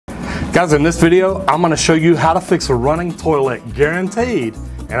Guys, in this video, I'm gonna show you how to fix a running toilet, guaranteed,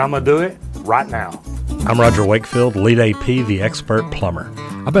 and I'm gonna do it right now. I'm Roger Wakefield, Lead AP, the expert plumber.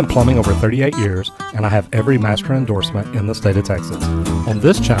 I've been plumbing over 38 years, and I have every master endorsement in the state of Texas. On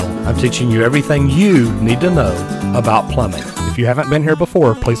this channel, I'm teaching you everything you need to know about plumbing. If you haven't been here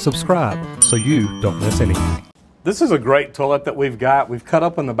before, please subscribe so you don't miss anything. This is a great toilet that we've got. We've cut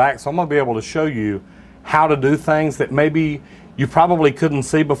up in the back, so I'm gonna be able to show you how to do things that maybe you probably couldn't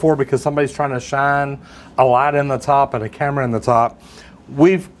see before because somebody's trying to shine a light in the top and a camera in the top.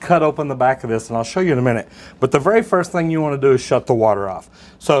 We've cut open the back of this, and I'll show you in a minute. But the very first thing you want to do is shut the water off.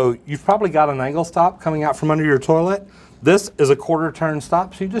 So you've probably got an angle stop coming out from under your toilet. This is a quarter turn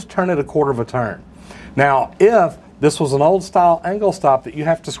stop, so you just turn it a quarter of a turn. Now, if this was an old style angle stop that you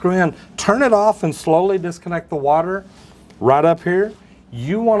have to screw in, turn it off and slowly disconnect the water right up here.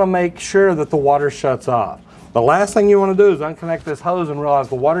 You want to make sure that the water shuts off. The last thing you want to do is unconnect this hose and realize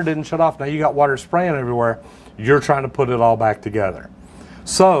the water didn't shut off. Now you got water spraying everywhere. You're trying to put it all back together.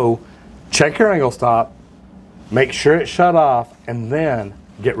 So check your angle stop, make sure it's shut off, and then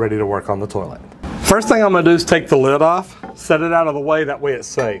get ready to work on the toilet. First thing I'm going to do is take the lid off, set it out of the way, that way it's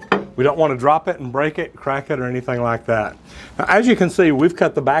safe. We don't want to drop it and break it, crack it, or anything like that. Now, as you can see, we've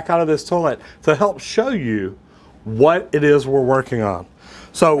cut the back out of this toilet to help show you what it is we're working on.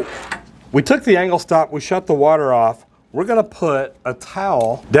 So we took the angle stop, we shut the water off. We're going to put a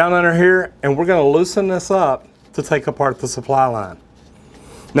towel down under here, and we're going to loosen this up to take apart the supply line.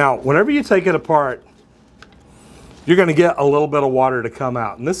 Now, whenever you take it apart, you're going to get a little bit of water to come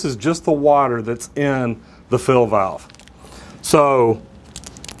out. And this is just the water that's in the fill valve. So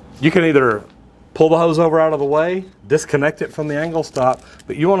you can either pull the hose over out of the way, disconnect it from the angle stop,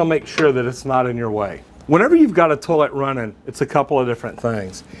 but you want to make sure that it's not in your way. Whenever you've got a toilet running, it's a couple of different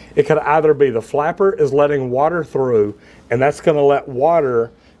things. It could either be the flapper is letting water through, and that's going to let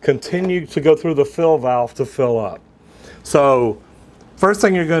water continue to go through the fill valve to fill up. So first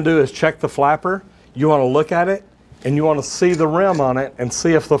thing you're going to do is check the flapper. You want to look at it, and you want to see the rim on it and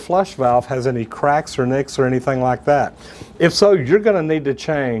see if the flush valve has any cracks or nicks or anything like that. If so, you're going to need to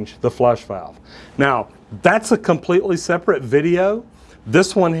change the flush valve. Now, that's a completely separate video.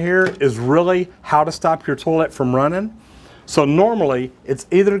 This one here is really how to stop your toilet from running. So normally, it's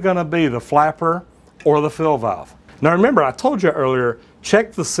either going to be the flapper or the fill valve. Now remember, I told you earlier,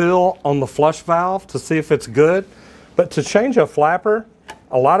 check the seal on the flush valve to see if it's good. But to change a flapper,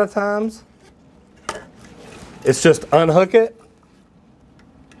 a lot of times, it's just unhook it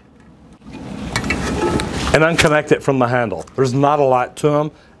and unconnect it from the handle. There's not a lot to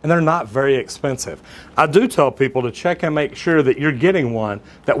them, and they're not very expensive. I do tell people to check and make sure that you're getting one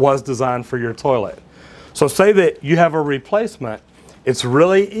that was designed for your toilet. So say that you have a replacement, it's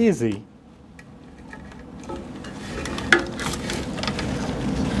really easy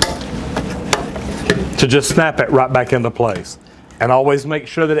to just snap it right back into place. And always make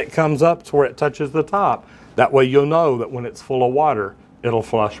sure that it comes up to where it touches the top. That way you'll know that when it's full of water, it'll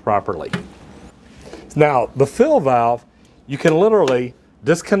flush properly. Now, the fill valve, you can literally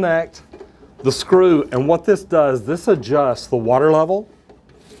disconnect the screw, and what this does, this adjusts the water level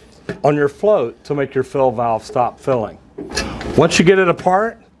on your float to make your fill valve stop filling. Once you get it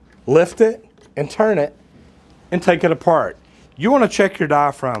apart, lift it and turn it and take it apart. You want to check your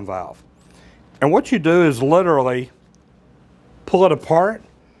diaphragm valve. And what you do is literally pull it apart.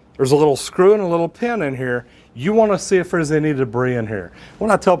 There's a little screw and a little pin in here. You want to see if there's any debris in here.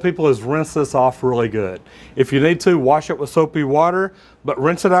 What I tell people is rinse this off really good. If you need to, wash it with soapy water, but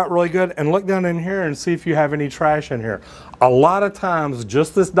rinse it out really good and look down in here and see if you have any trash in here. A lot of times,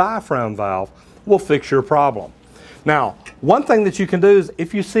 just this diaphragm valve will fix your problem. Now, one thing that you can do is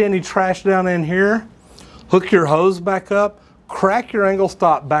if you see any trash down in here, hook your hose back up, crack your angle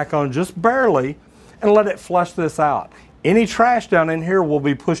stop back on just barely, and let it flush this out. Any trash down in here will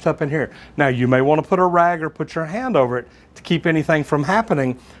be pushed up in here. Now, you may want to put a rag or put your hand over it to keep anything from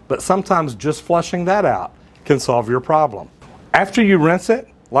happening, but sometimes just flushing that out can solve your problem. After you rinse it,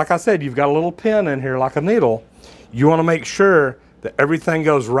 like I said, you've got a little pin in here like a needle. You want to make sure that everything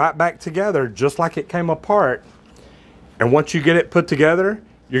goes right back together just like it came apart. And once you get it put together,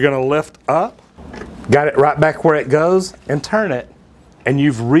 you're going to lift up, got it right back where it goes, and turn it, and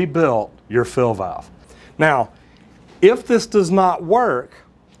you've rebuilt your fill valve. Now, if this does not work,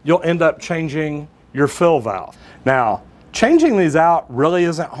 you'll end up changing your fill valve. Now, changing these out really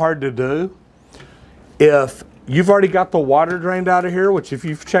isn't hard to do. If you've already got the water drained out of here, which if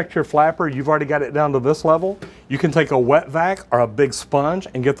you've checked your flapper, you've already got it down to this level, you can take a wet vac or a big sponge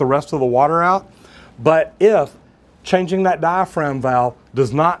and get the rest of the water out. But if changing that diaphragm valve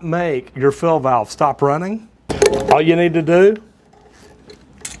does not make your fill valve stop running, all you need to do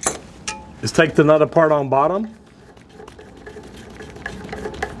is take the nut apart on bottom.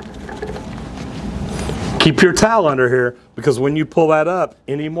 Keep your towel under here, because when you pull that up,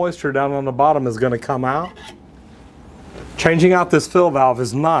 any moisture down on the bottom is going to come out. Changing out this fill valve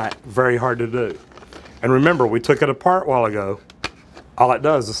is not very hard to do. And remember, we took it apart a while ago. All it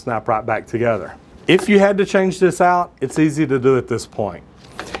does is snap right back together. If you had to change this out, it's easy to do at this point.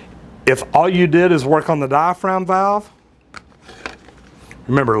 If all you did is work on the diaphragm valve,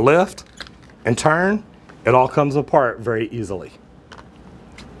 remember, lift and turn, it all comes apart very easily.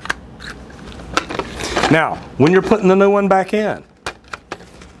 Now, when you're putting the new one back in,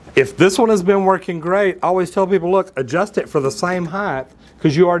 if this one has been working great, I always tell people, look, adjust it for the same height,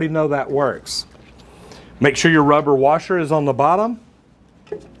 because you already know that works. Make sure your rubber washer is on the bottom.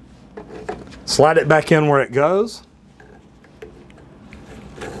 Slide it back in where it goes.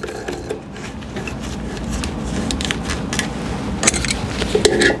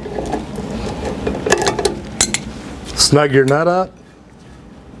 Snug your nut up.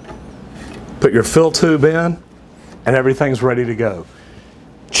 Put your fill tube in, and everything's ready to go.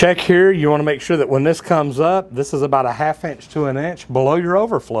 Check here, you want to make sure that when this comes up, this is about a 1/2 inch to 1 inch below your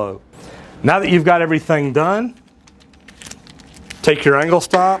overflow. Now that you've got everything done, take your angle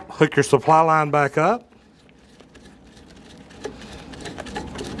stop, hook your supply line back up.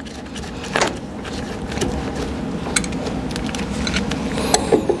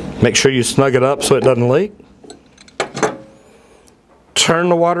 Make sure you snug it up so it doesn't leak. Turn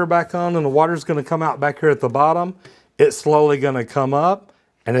the water back on, and the water's going to come out back here at the bottom. It's slowly going to come up,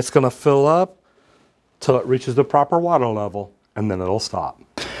 and it's going to fill up till it reaches the proper water level, and then it'll stop.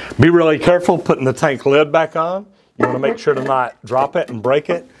 Be really careful putting the tank lid back on. You want to make sure to not drop it and break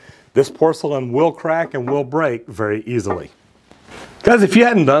it. This porcelain will crack and will break very easily. Guys, if you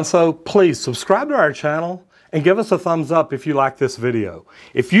hadn't done so, please subscribe to our channel and give us a thumbs up if you like this video.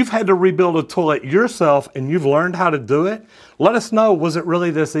 If you've had to rebuild a toilet yourself and you've learned how to do it, let us know, was it really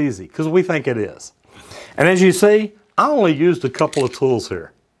this easy? Because we think it is. And as you see, I only used a couple of tools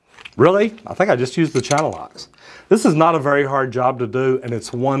here. Really? I think I just used the channel locks. This is not a very hard job to do, and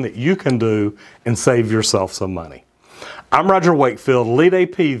it's one that you can do and save yourself some money. I'm Roger Wakefield, Lead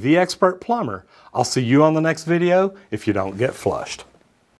AP, the Expert Plumber. I'll see you on the next video if you don't get flushed.